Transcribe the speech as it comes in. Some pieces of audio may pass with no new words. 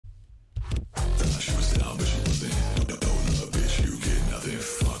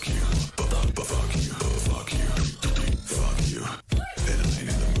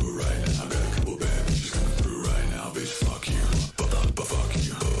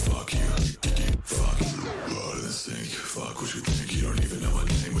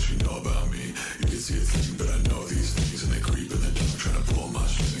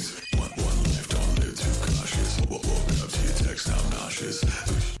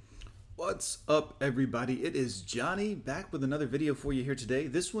What's up, everybody? It is Johnny back with another video for you here today.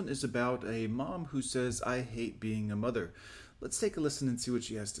 This one is about a mom who says, I hate being a mother. Let's take a listen and see what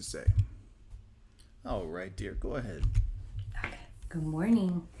she has to say. All right, dear, go ahead. Okay, good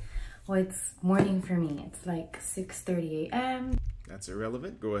morning. Well, it's morning for me. It's like 6:30 a.m. That's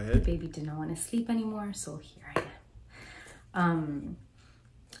irrelevant. Go ahead. Baby did not want to sleep anymore, so here I am.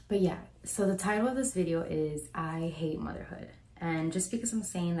 But yeah, so the title of this video is I Hate Motherhood. And just because I'm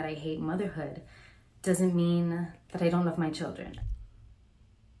saying that I hate motherhood doesn't mean that I don't love my children.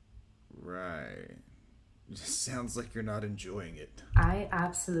 Right. It just sounds like you're not enjoying it. I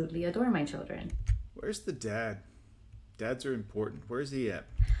absolutely adore my children. Where's the dad? Dads are important. Where's he at?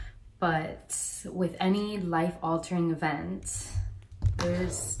 But with any life-altering event,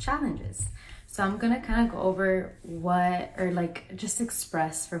 there's challenges. So I'm gonna kind of go over just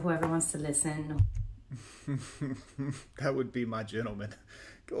express for whoever wants to listen. That would be my gentleman.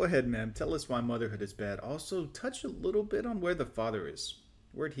 Go ahead, ma'am. Tell us why motherhood is bad. Also, touch a little bit on where the father is.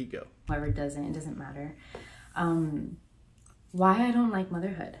 Where'd he go? Whoever doesn't, it doesn't matter. Why I don't like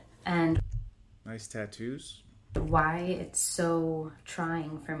motherhood and Nice tattoos. why it's so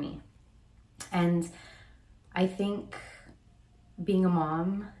trying for me. And I think being a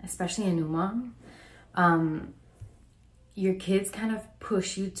mom, especially a new mom, your kids kind of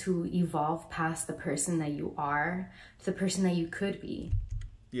push you to evolve past the person that you are to the person that you could be.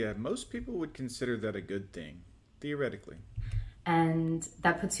 Yeah, most people would consider that a good thing, theoretically. And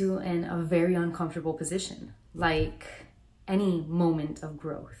that puts you in a very uncomfortable position, like any moment of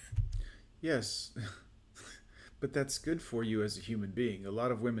growth. Yes, but that's good for you as a human being. A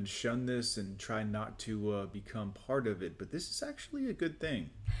lot of women shun this and try not to become part of it, but this is actually a good thing.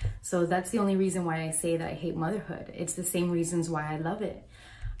 So that's the only reason why I say that I hate motherhood. It's the same reasons why I love it.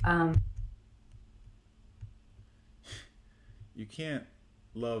 You can't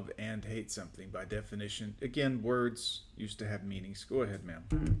love and hate something by definition. Again, words used to have meanings. Go ahead,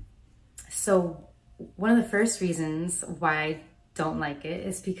 ma'am. So one of the first reasons why I don't like it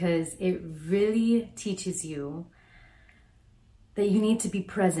is because it really teaches you that you need to be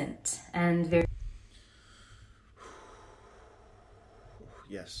present and very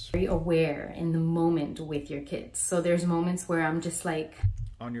aware in the moment with your kids. So there's moments where I'm just like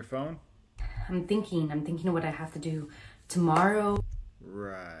On your phone? I'm thinking of what I have to do tomorrow.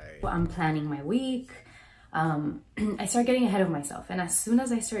 Right. I'm planning my week. I start getting ahead of myself, and as soon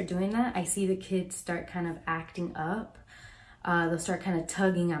as I start doing that, I see the kids start kind of acting up. They'll start kind of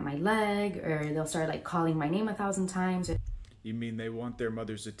tugging at my leg, or they'll start like calling my name 1,000 times. You mean they want their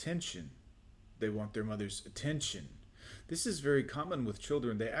mother's attention? They want their mother's attention. This is very common with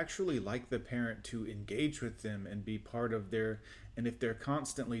children. They actually like the parent to engage with them and be part of their, and if they're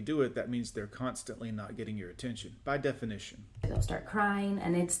constantly do it, that means they're constantly not getting your attention, by definition. They'll start crying,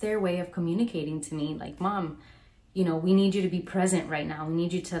 and it's their way of communicating to me, like, Mom, you know, we need you to be present right now. We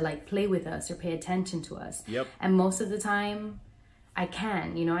need you to like play with us or pay attention to us. Yep. And most of the time, I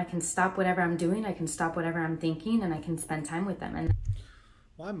can, I can stop whatever I'm doing, I can stop whatever I'm thinking, and I can spend time with them. And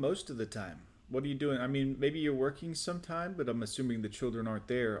Why most of the time? What are you doing? I mean, maybe you're working sometime, but I'm assuming the children aren't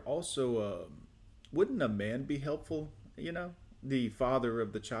there. Also, wouldn't a man be helpful? The father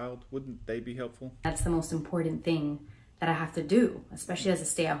of the child, wouldn't they be helpful? that's the most important thing that I have to do, especially as a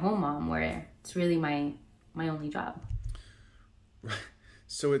stay-at-home mom, where it's really my only job.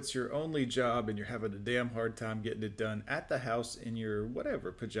 So it's your only job and you're having a damn hard time getting it done at the house in your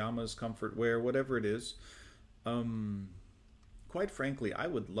whatever, pajamas, comfort wear, whatever it is. Quite frankly, I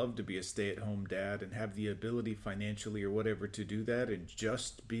would love to be a stay-at-home dad and have the ability financially or whatever to do that and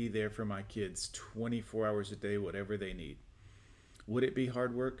just be there for my kids 24 hours a day, whatever they need. Would it be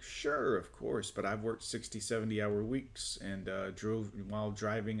hard work? Sure, of course, but I've worked 60, 70-hour weeks and drove while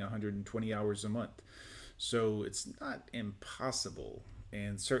driving 120 hours a month. So it's not impossible,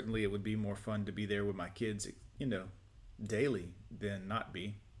 and certainly it would be more fun to be there with my kids, daily than not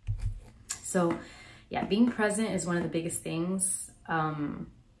be. So yeah, being present is one of the biggest things.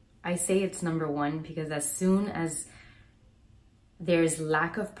 I say it's number one because as soon as there's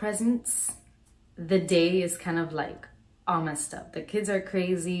lack of presence, the day is kind of like all messed up. The kids are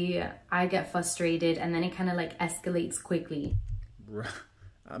crazy, I get frustrated, and then it kind of like escalates quickly.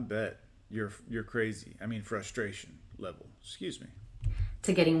 I bet you're crazy. I mean, frustration level, excuse me.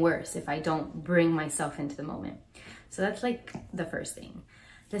 To getting worse if I don't bring myself into the moment. So that's like the first thing.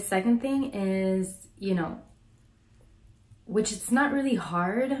 The second thing is, which it's not really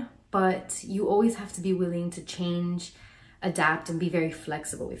hard, but you always have to be willing to change, adapt, and be very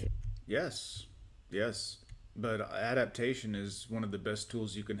flexible with it. Yes. But adaptation is one of the best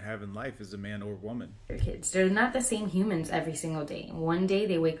tools you can have in life as a man or woman. Their kids, they're not the same humans every single day. One day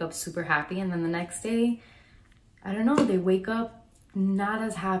they wake up super happy, and then the next day, I don't know, they wake up not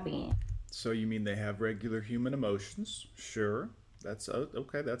as happy. So you mean they have regular human emotions? Sure. That's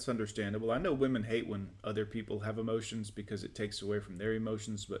okay, that's understandable. I know women hate when other people have emotions because it takes away from their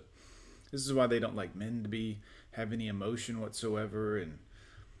emotions, but this is why they don't like men to have any emotion whatsoever. And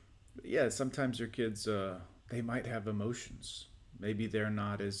yeah, sometimes your kids they might have emotions. Maybe they're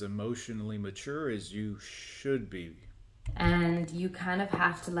not as emotionally mature as you should be. And you kind of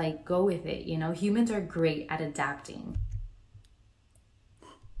have to like go with it, you know? Humans are great at adapting.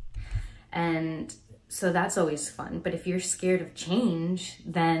 And so that's always fun. But if you're scared of change,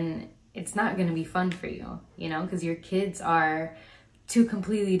 then it's not going to be fun for you, you know? Because your kids are two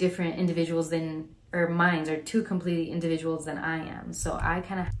completely different individuals or minds are two completely individuals than I am. So I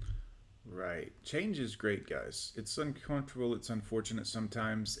kind of. Right. Change is great, guys. It's uncomfortable. It's unfortunate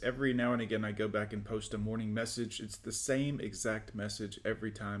sometimes. Every now and again, I go back and post a morning message. It's the same exact message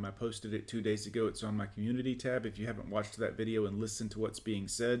every time. I posted it 2 days ago. It's on my community tab. If you haven't watched that video and listened to what's being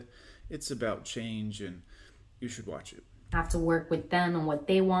said, it's about change and you should watch it. Have to work with them and what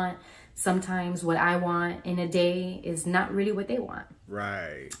they want. Sometimes what I want in a day is not really what they want.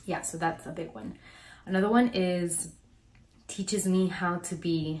 Right. Yeah, so that's a big one. Another one is teaches me how to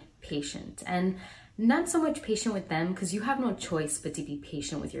be patient, and not so much patient with them because you have no choice but to be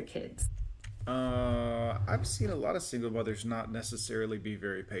patient with your kids. I've seen a lot of single mothers not necessarily be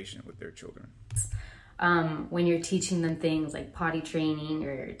very patient with their children. When you're teaching them things like potty training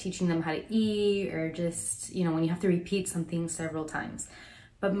or teaching them how to eat, or just, you know, when you have to repeat something several times.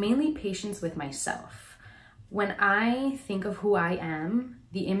 But mainly patience with myself. When I think of who I am,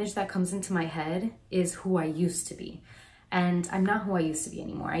 the image that comes into my head is who I used to be. And I'm not who I used to be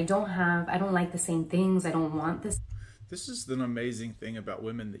anymore. I don't like the same things. I don't want this. This is an amazing thing about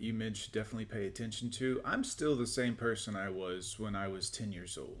women that you men should definitely pay attention to. I'm still the same person I was when I was 10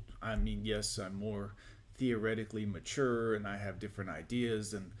 years old. I mean, yes, I'm more theoretically mature and I have different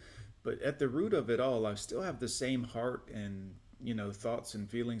ideas, but at the root of it all, I still have the same heart and, you know, thoughts and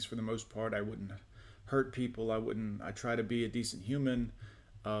feelings for the most part. I wouldn't hurt people. I try to be a decent human.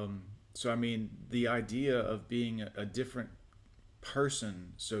 So, I mean, the idea of being a different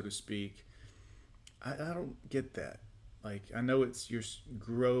person, so to speak, I don't get that. Like, I know it's you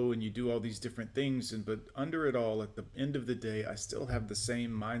grow and you do all these different things, but under it all, at the end of the day, I still have the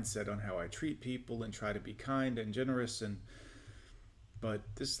same mindset on how I treat people and try to be kind and generous. But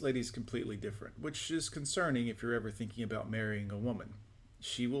this lady's completely different, which is concerning if you're ever thinking about marrying a woman.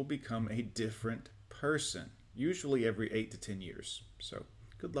 She will become a different person, usually every 8 to 10 years. So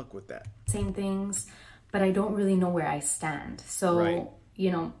good luck with that. Same things, but I don't really know where I stand. So, right. You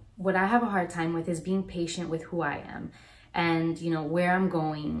know, what I have a hard time with is being patient with who I am and, you know, where I'm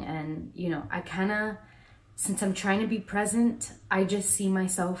going. And, you know, I kind of, since I'm trying to be present, I just see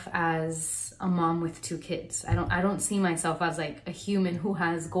myself as a mom with 2 kids. I don't see myself as like a human who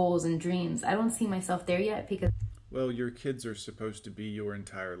has goals and dreams. I don't see myself there yet because... Well, your kids are supposed to be your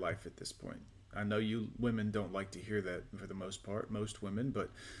entire life at this point. I know you women don't like to hear that for the most part, most women, but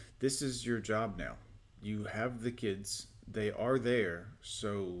this is your job now. You have the kids. They are there,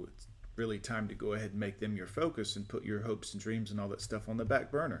 so it's really time to go ahead and make them your focus and put your hopes and dreams and all that stuff on the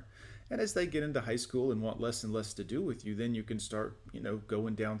back burner. And as they get into high school and want less and less to do with you, then you can start, you know,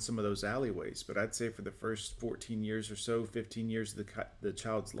 going down some of those alleyways. But I'd say for the first 14 years or so, 15 years of the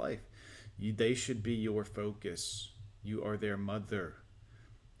child's life, they should be your focus. You are their mother.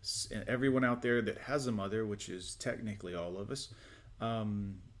 And everyone out there that has a mother, which is technically all of us,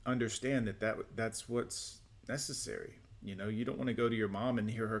 understand that's what's necessary. You know, you don't want to go to your mom and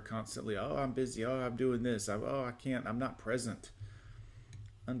hear her constantly, oh, I'm busy, oh, I'm doing this, I can't, I'm not present.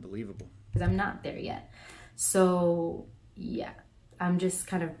 Unbelievable. Because I'm not there yet. So, yeah, I'm just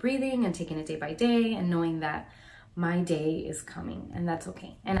kind of breathing and taking it day by day and knowing that my day is coming, and that's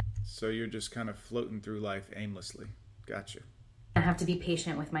okay. So you're just kind of floating through life aimlessly. Gotcha. I have to be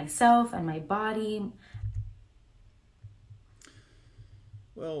patient with myself and my body.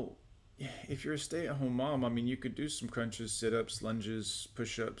 Well, if you're a stay-at-home mom, I mean, you could do some crunches, sit-ups, lunges,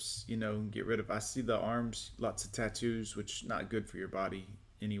 push-ups, you know, get rid of, I see the arms, lots of tattoos, which not good for your body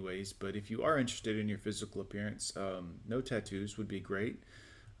anyways. But if you are interested in your physical appearance, no tattoos would be great.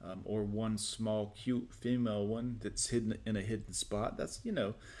 Or one small, cute female one that's hidden in a hidden spot. That's, you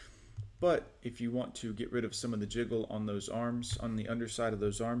know. But if you want to get rid of some of the jiggle on those arms, on the underside of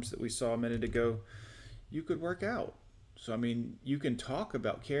those arms that we saw a minute ago, you could work out. So, I mean, you can talk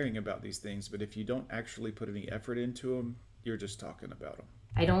about caring about these things, but if you don't actually put any effort into them, you're just talking about them.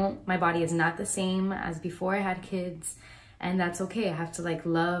 My body is not the same as before I had kids, and that's okay. I have to like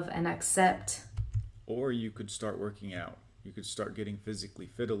love and accept. Or you could start working out. You could start getting physically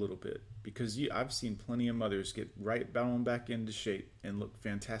fit a little bit, because I've seen plenty of mothers get right bound back into shape and look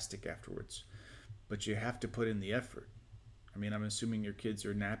fantastic afterwards. But you have to put in the effort. I mean, I'm assuming your kids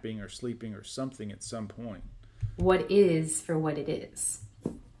are napping or sleeping or something at some point. What is for what it is.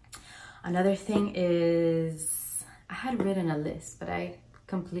 Another thing is, I had written a list, but I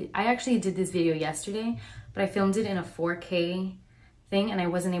actually did this video yesterday, but I filmed it in a 4K thing and I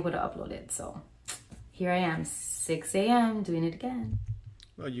wasn't able to upload it. So here I am, 6 a.m. doing it again.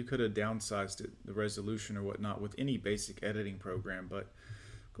 Well, you could have downsized it, the resolution or whatnot, with any basic editing program, but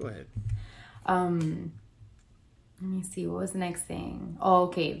go ahead. Let me see, what was the next thing? Oh,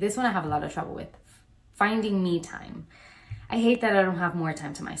 okay, this one I have a lot of trouble with. Finding me time. I hate that I don't have more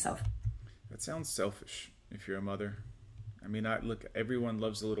time to myself. That sounds selfish if you're a mother. I mean, look, everyone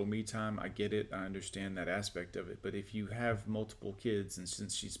loves a little me time. I get it. I understand that aspect of it. But if you have multiple kids, and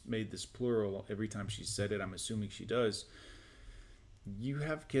since she's made this plural every time she said it, I'm assuming she does, you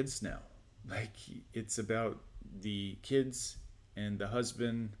have kids now. Like, it's about the kids and the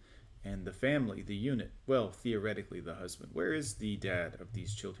husband and the family, the unit. Well, theoretically, the husband. Where is the dad of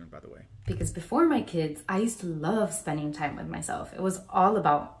these children, by the way? Because before my kids, I used to love spending time with myself. It was all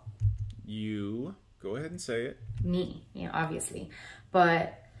about you. Go ahead and say it. Me, obviously.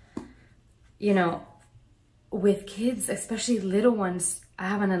 But, with kids, especially little ones, I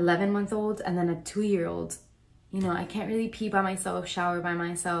have an 11-month-old and then a 2-year-old. I can't really pee by myself, shower by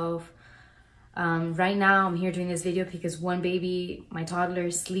myself. Right now, I'm here doing this video because one baby, my toddler,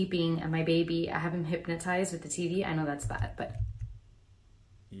 is sleeping, and my baby, I have him hypnotized with the TV. I know that's bad, but...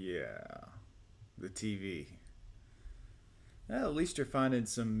 Yeah, the TV. Well, at least you're finding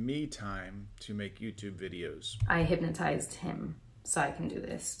some me time to make YouTube videos. I hypnotized him so I can do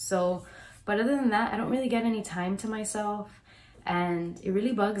this. So, but other than that, I don't really get any time to myself, and it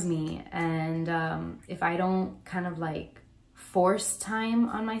really bugs me. And if I don't kind of like force time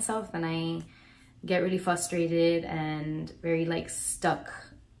on myself, then I get really frustrated and very like stuck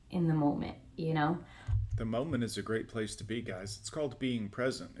in the moment, The moment is a great place to be, guys. It's called being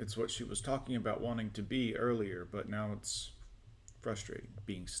present. It's what she was talking about wanting to be earlier, but now it's frustrating,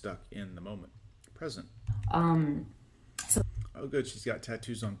 being stuck in the moment. Present. Oh, good. She's got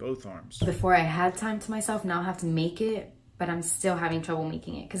tattoos on both arms. Before I had time to myself, now I have to make it, but I'm still having trouble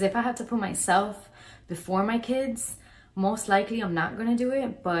making it. Because if I have to put myself before my kids, most likely I'm not going to do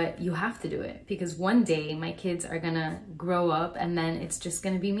it, but you have to do it. Because one day my kids are going to grow up and then it's just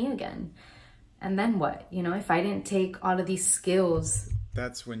going to be me again. And then what? If I didn't take all of these skills.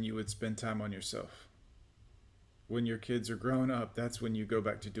 That's when you would spend time on yourself. When your kids are grown up, that's when you go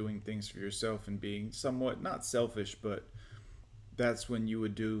back to doing things for yourself and being somewhat, not selfish, but that's when you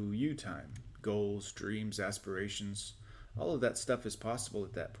would do you time. Goals, dreams, aspirations, all of that stuff is possible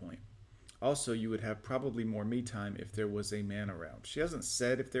at that point. Also, you would have probably more me time if there was a man around. She hasn't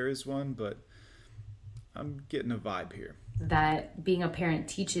said if there is one, but I'm getting a vibe here. That being a parent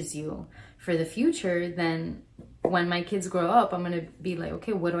teaches you for the future, then when my kids grow up, I'm going to be like,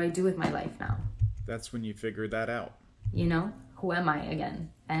 okay, what do I do with my life now? That's when you figure that out. Who am I again?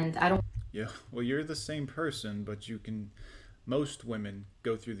 And I don't... Yeah, well, you're the same person, but most women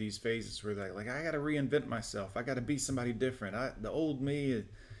go through these phases where they're like, I got to reinvent myself. I got to be somebody different. The old me,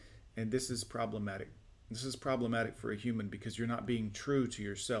 and this is problematic. This is problematic for a human because you're not being true to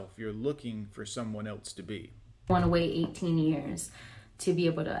yourself. You're looking for someone else to be. I want to wait 18 years to be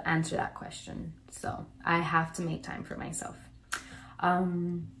able to answer that question. So I have to make time for myself.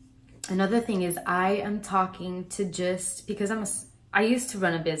 Another thing is I am talking to because I used to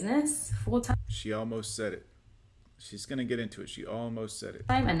run a business full-time. She almost said it. She's going to get into it. She almost said it.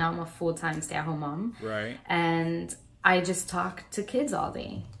 And now I'm a full-time stay-at-home mom. Right. And I just talk to kids all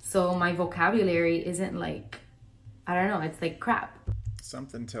day. So my vocabulary isn't like, I don't know, it's like crap.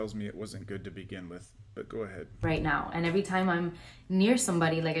 Something tells me it wasn't good to begin with, but go ahead. Right now. And every time I'm near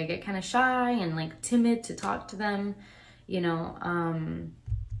somebody, like I get kind of shy and like timid to talk to them,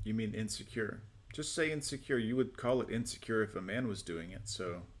 You mean insecure? Just say insecure. You would call it insecure if a man was doing it,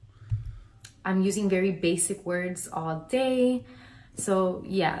 so. I'm using very basic words all day. So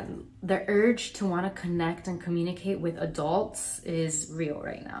yeah, the urge to want to connect and communicate with adults is real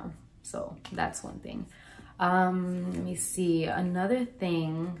right now. So that's one thing. Let me see. Another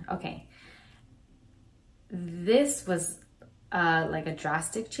thing. Okay. This was like a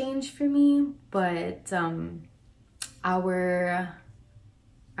drastic change for me, but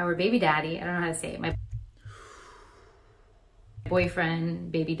our baby daddy, I don't know how to say it, my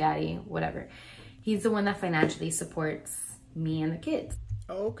boyfriend, baby daddy, whatever. He's the one that financially supports me and the kids.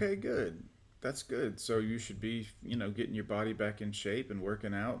 Oh, okay, good. That's good. So you should be, getting your body back in shape and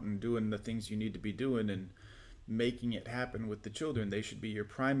working out and doing the things you need to be doing and making it happen with the children. They should be your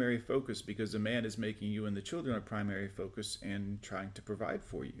primary focus because the man is making you and the children a primary focus and trying to provide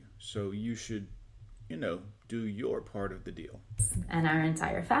for you. So you should, do your part of the deal. And our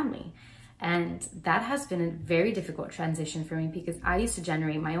entire family. And that has been a very difficult transition for me because I used to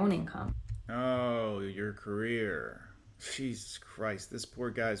generate my own income. Oh, your career. Jesus Christ, this poor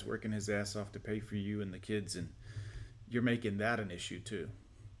guy's working his ass off to pay for you and the kids, and you're making that an issue too.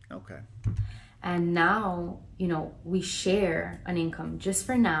 Okay. And now, we share an income just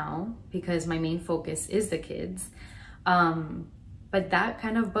for now because my main focus is the kids. But that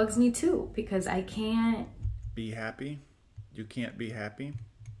kind of bugs me too because I can't be happy. You can't be happy.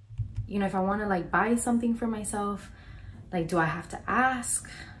 If I want to like buy something for myself, like, do I have to ask?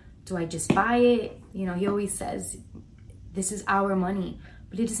 Do I just buy it? He always says, this is our money,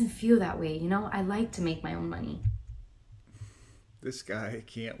 but it doesn't feel that way. I like to make my own money. This guy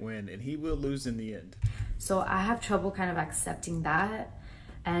can't win and he will lose in the end. So I have trouble kind of accepting that.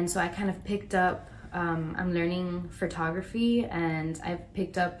 And so I kind of picked up, I'm learning photography and I've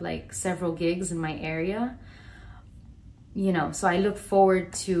picked up like several gigs in my area. So I look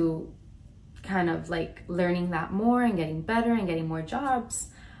forward to kind of like learning that more and getting better and getting more jobs.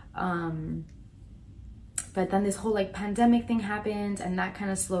 But then this whole like pandemic thing happened and that kind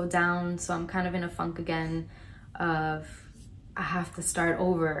of slowed down. So I'm kind of in a funk again of I have to start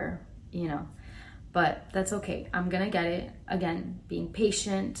over, but that's okay. I'm gonna get it. Again, being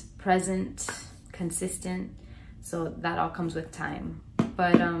patient, present, consistent. So that all comes with time.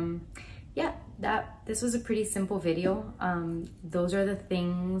 But yeah, this was a pretty simple video. Those are the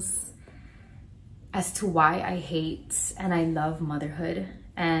things as to why I hate and I love motherhood.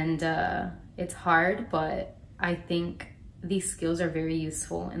 And it's hard, but I think these skills are very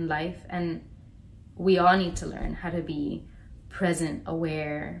useful in life, and we all need to learn how to be present,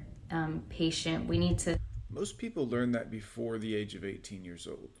 aware, patient. We need to. Most people learn that before the age of 18 years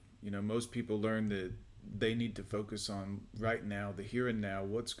old. Most people learn that they need to focus on right now, the here and now,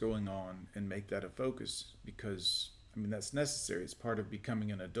 what's going on, and make that a focus because, that's necessary. It's part of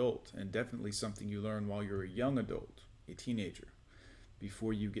becoming an adult and definitely something you learn while you're a young adult, a teenager,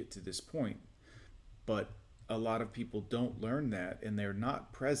 before you get to this point. But a lot of people don't learn that and they're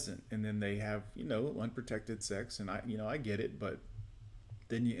not present, and then they have, unprotected sex, and I get it, but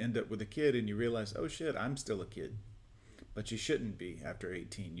then you end up with a kid and you realize, oh shit, I'm still a kid. But you shouldn't be after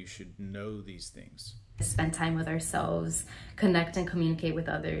 18. You should know these things. Spend time with ourselves, connect and communicate with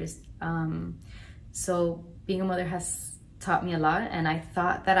others. So being a mother has taught me a lot, and I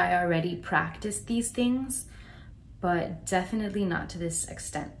thought that I already practiced these things, but definitely not to this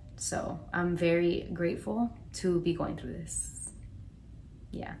extent. So I'm very grateful to be going through this.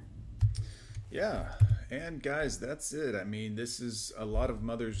 Yeah. Yeah. And guys, that's it. This is a lot of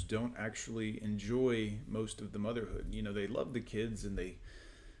mothers don't actually enjoy most of the motherhood. They love the kids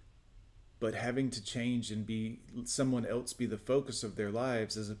but having to change and be someone else, be the focus of their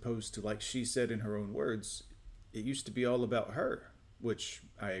lives, as opposed to, like she said in her own words, it used to be all about her, which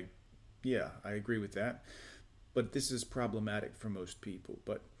I agree with that. But this is problematic for most people.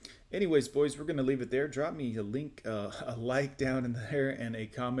 But anyways, boys, we're going to leave it there. Drop me a link, a like down in there, and a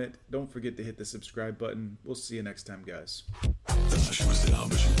comment. Don't forget to hit the subscribe button. We'll see you next time, guys. She was down,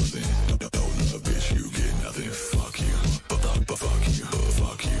 but she was in. No, bitch, you get nothing. Fuck you. But fuck you.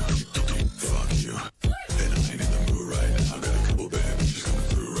 Fuck you. Fuck you. And I ain't in the mood right now. Got a couple bad bitches coming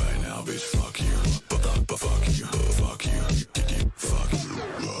through right now. Bitch, fuck you. But fuck you. Fuck you. Fuck you.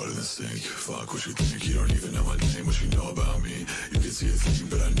 Blood in the sink. Fuck what you think. You don't even know my name, what you know about me. You can see a thing,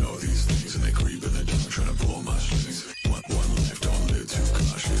 but I know these things, and they creep in the